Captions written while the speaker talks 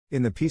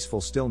In the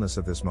peaceful stillness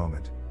of this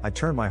moment, I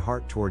turn my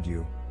heart toward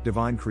you,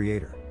 divine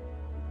Creator.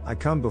 I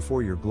come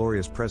before your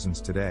glorious presence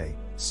today,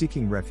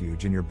 seeking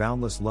refuge in your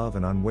boundless love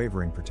and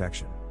unwavering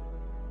protection.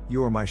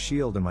 You are my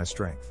shield and my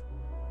strength.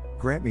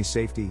 Grant me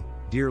safety,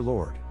 dear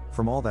Lord,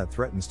 from all that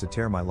threatens to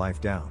tear my life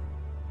down.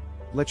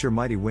 Let your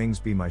mighty wings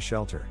be my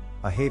shelter,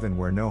 a haven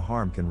where no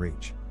harm can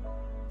reach.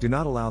 Do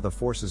not allow the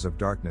forces of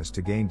darkness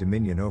to gain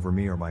dominion over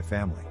me or my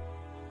family.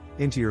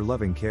 Into your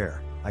loving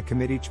care, I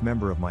commit each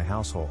member of my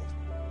household.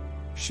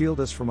 Shield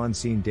us from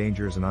unseen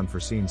dangers and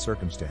unforeseen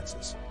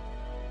circumstances.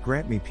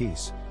 Grant me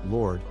peace,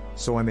 Lord,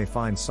 so I may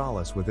find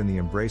solace within the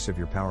embrace of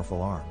your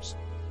powerful arms.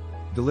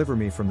 Deliver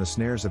me from the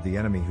snares of the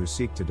enemy who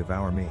seek to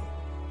devour me.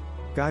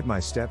 Guide my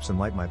steps and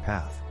light my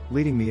path,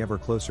 leading me ever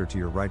closer to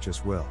your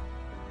righteous will.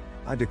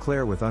 I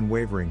declare with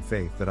unwavering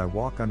faith that I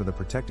walk under the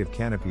protective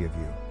canopy of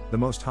you, the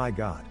Most High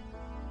God.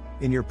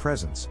 In your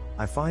presence,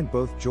 I find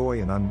both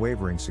joy and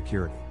unwavering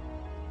security.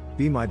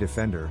 Be my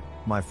defender,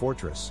 my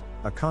fortress,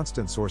 a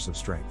constant source of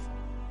strength.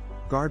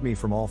 Guard me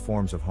from all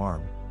forms of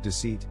harm,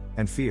 deceit,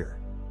 and fear.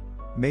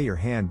 May your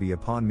hand be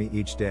upon me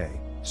each day,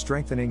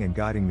 strengthening and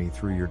guiding me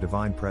through your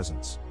divine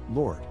presence,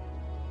 Lord.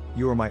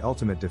 You are my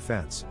ultimate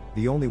defense,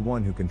 the only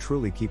one who can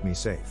truly keep me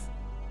safe.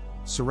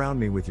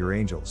 Surround me with your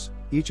angels,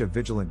 each a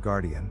vigilant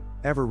guardian,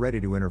 ever ready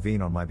to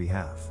intervene on my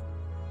behalf.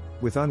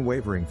 With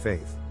unwavering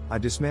faith, I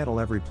dismantle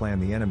every plan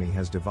the enemy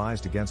has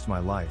devised against my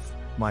life,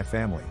 my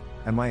family,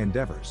 and my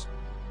endeavors.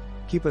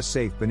 Keep us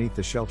safe beneath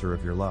the shelter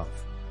of your love.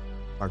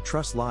 Our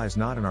trust lies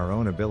not in our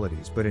own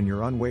abilities but in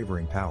your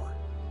unwavering power.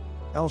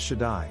 El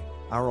Shaddai,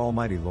 our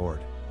Almighty Lord,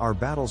 our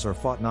battles are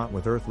fought not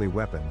with earthly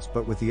weapons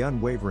but with the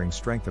unwavering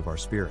strength of our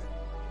spirit.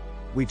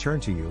 We turn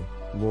to you,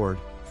 Lord,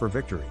 for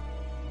victory.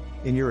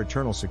 In your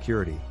eternal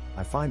security,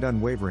 I find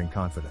unwavering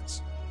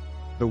confidence.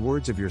 The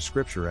words of your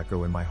scripture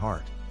echo in my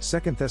heart,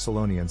 2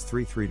 Thessalonians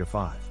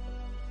 3:3-5.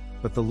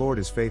 But the Lord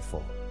is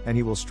faithful, and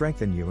he will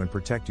strengthen you and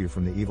protect you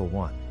from the evil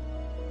one.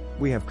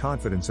 We have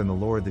confidence in the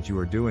Lord that you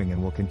are doing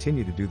and will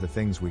continue to do the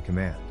things we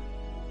command.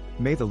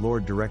 May the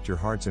Lord direct your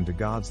hearts into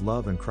God's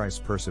love and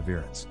Christ's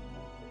perseverance.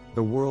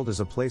 The world is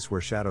a place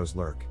where shadows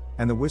lurk,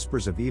 and the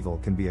whispers of evil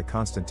can be a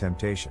constant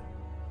temptation.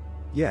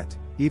 Yet,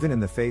 even in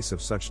the face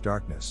of such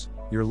darkness,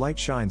 your light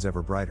shines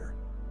ever brighter.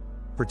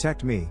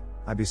 Protect me,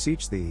 I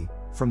beseech thee,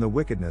 from the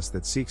wickedness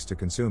that seeks to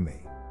consume me.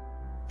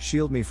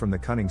 Shield me from the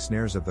cunning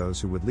snares of those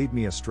who would lead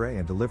me astray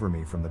and deliver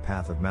me from the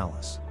path of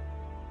malice.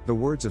 The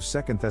words of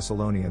 2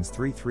 Thessalonians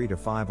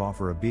 3:3-5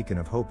 offer a beacon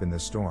of hope in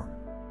this storm.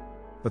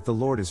 But the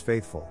Lord is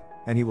faithful,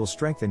 and he will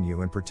strengthen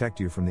you and protect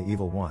you from the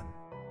evil one.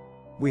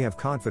 We have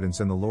confidence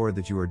in the Lord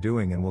that you are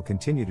doing and will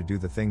continue to do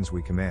the things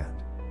we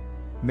command.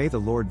 May the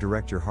Lord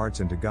direct your hearts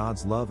into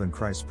God's love and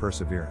Christ's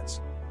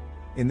perseverance.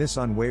 In this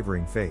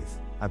unwavering faith,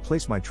 I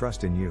place my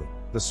trust in you,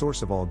 the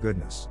source of all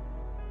goodness.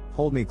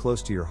 Hold me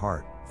close to your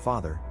heart,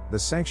 Father, the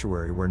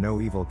sanctuary where no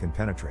evil can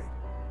penetrate.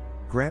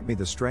 Grant me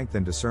the strength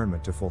and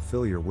discernment to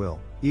fulfill your will,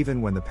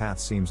 even when the path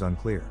seems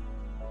unclear.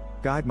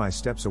 Guide my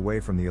steps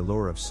away from the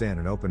allure of sin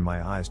and open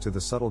my eyes to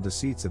the subtle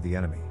deceits of the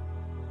enemy.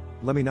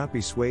 Let me not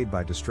be swayed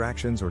by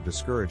distractions or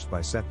discouraged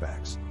by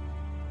setbacks.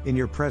 In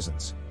your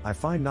presence, I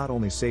find not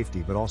only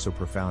safety but also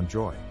profound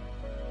joy.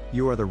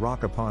 You are the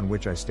rock upon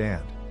which I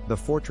stand, the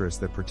fortress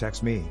that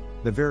protects me,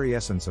 the very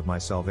essence of my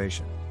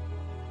salvation.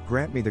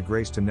 Grant me the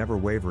grace to never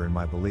waver in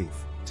my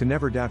belief, to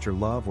never doubt your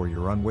love or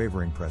your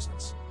unwavering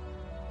presence.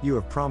 You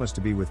have promised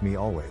to be with me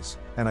always,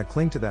 and I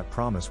cling to that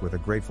promise with a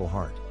grateful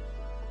heart.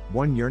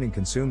 One yearning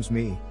consumes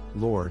me,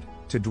 Lord,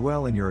 to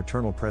dwell in your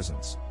eternal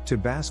presence, to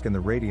bask in the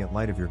radiant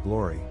light of your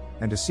glory,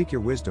 and to seek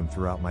your wisdom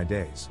throughout my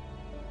days.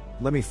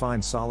 Let me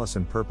find solace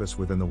and purpose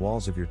within the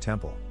walls of your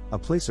temple, a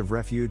place of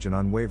refuge and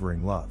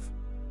unwavering love.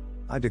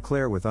 I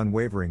declare with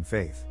unwavering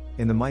faith,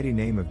 in the mighty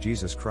name of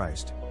Jesus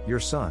Christ,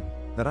 your Son,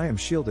 that I am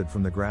shielded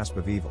from the grasp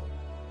of evil.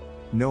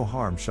 No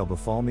harm shall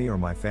befall me or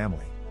my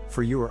family,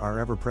 for you are our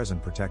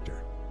ever-present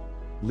protector.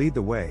 Lead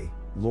the way,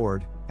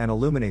 Lord, and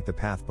illuminate the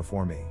path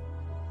before me.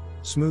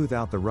 Smooth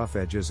out the rough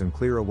edges and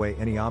clear away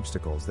any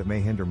obstacles that may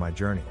hinder my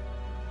journey.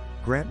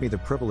 Grant me the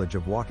privilege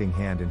of walking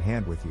hand in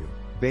hand with you,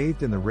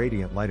 bathed in the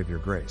radiant light of your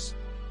grace.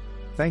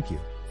 Thank you,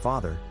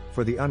 Father,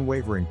 for the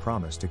unwavering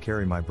promise to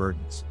carry my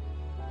burdens.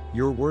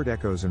 Your word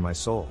echoes in my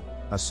soul,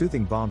 a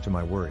soothing balm to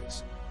my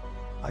worries.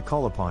 I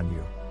call upon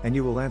you, and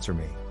you will answer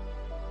me.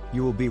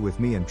 You will be with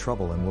me in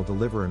trouble and will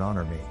deliver and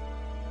honor me.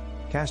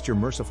 Cast your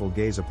merciful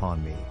gaze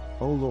upon me,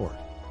 O Lord.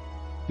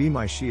 Be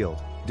my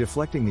shield,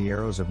 deflecting the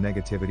arrows of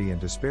negativity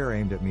and despair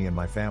aimed at me and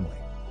my family.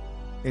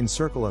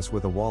 Encircle us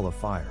with a wall of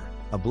fire,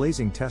 a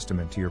blazing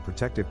testament to your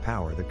protective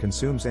power that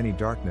consumes any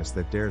darkness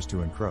that dares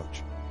to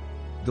encroach.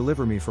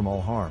 Deliver me from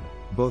all harm,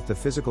 both the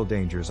physical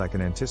dangers I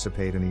can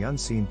anticipate and the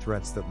unseen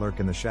threats that lurk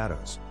in the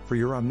shadows, for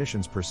your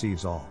omniscience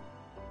perceives all.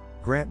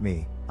 Grant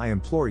me, I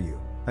implore you,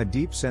 a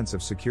deep sense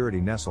of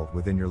security nestled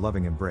within your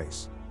loving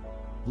embrace.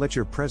 Let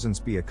your presence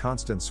be a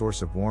constant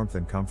source of warmth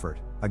and comfort,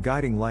 a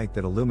guiding light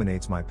that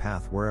illuminates my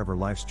path wherever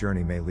life's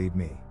journey may lead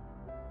me.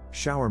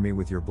 Shower me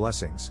with your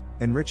blessings,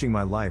 enriching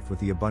my life with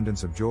the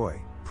abundance of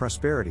joy,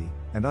 prosperity,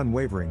 and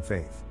unwavering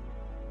faith.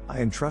 I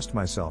entrust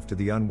myself to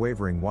the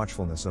unwavering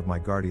watchfulness of my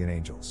guardian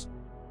angels.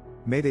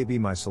 May they be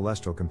my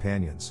celestial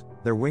companions,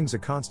 their wings a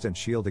constant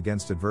shield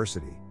against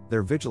adversity,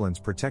 their vigilance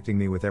protecting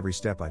me with every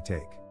step I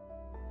take.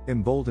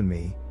 Embolden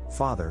me,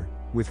 Father,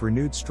 with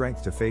renewed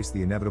strength to face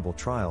the inevitable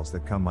trials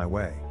that come my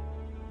way.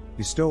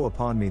 Bestow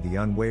upon me the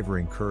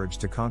unwavering courage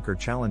to conquer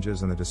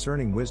challenges and the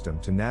discerning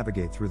wisdom to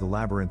navigate through the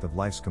labyrinth of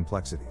life's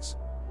complexities.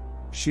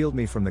 Shield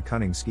me from the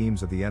cunning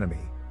schemes of the enemy,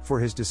 for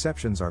his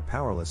deceptions are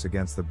powerless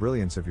against the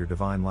brilliance of your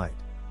divine light.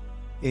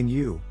 In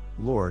you,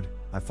 Lord,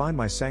 I find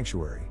my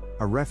sanctuary,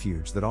 a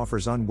refuge that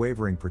offers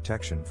unwavering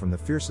protection from the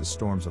fiercest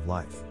storms of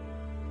life.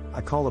 I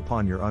call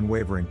upon your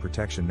unwavering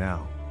protection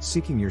now,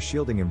 seeking your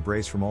shielding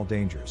embrace from all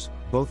dangers,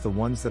 both the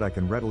ones that I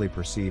can readily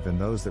perceive and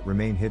those that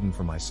remain hidden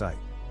from my sight.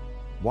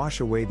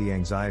 Wash away the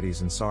anxieties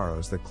and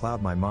sorrows that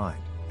cloud my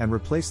mind, and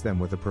replace them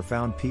with a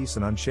profound peace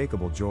and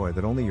unshakable joy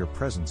that only your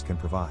presence can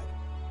provide.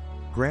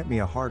 Grant me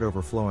a heart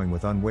overflowing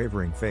with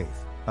unwavering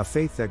faith, a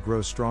faith that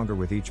grows stronger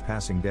with each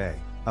passing day,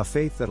 a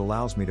faith that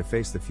allows me to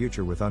face the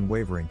future with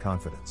unwavering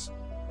confidence.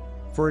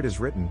 For it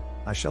is written,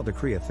 I shall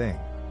decree a thing,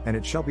 and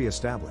it shall be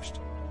established.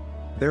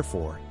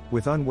 Therefore,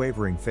 with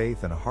unwavering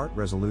faith and a heart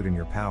resolute in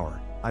your power,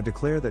 I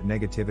declare that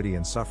negativity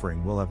and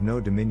suffering will have no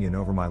dominion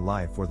over my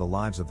life or the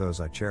lives of those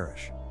I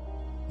cherish.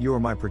 You are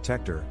my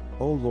protector,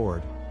 O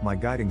Lord, my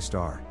guiding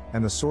star,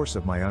 and the source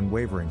of my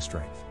unwavering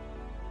strength.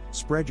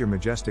 Spread your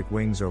majestic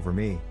wings over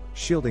me,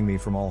 shielding me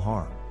from all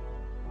harm.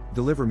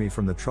 Deliver me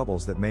from the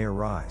troubles that may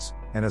arise,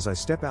 and as I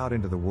step out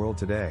into the world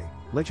today,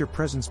 let your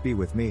presence be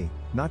with me,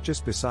 not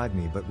just beside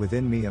me but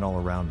within me and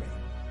all around me.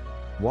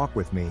 Walk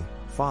with me,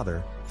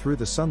 Father, through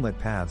the sunlit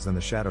paths and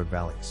the shadowed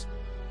valleys.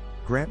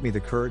 Grant me the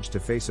courage to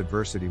face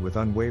adversity with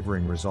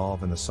unwavering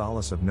resolve and the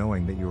solace of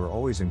knowing that you are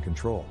always in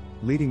control,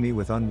 leading me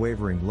with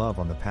unwavering love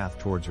on the path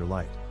towards your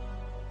light.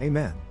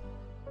 Amen.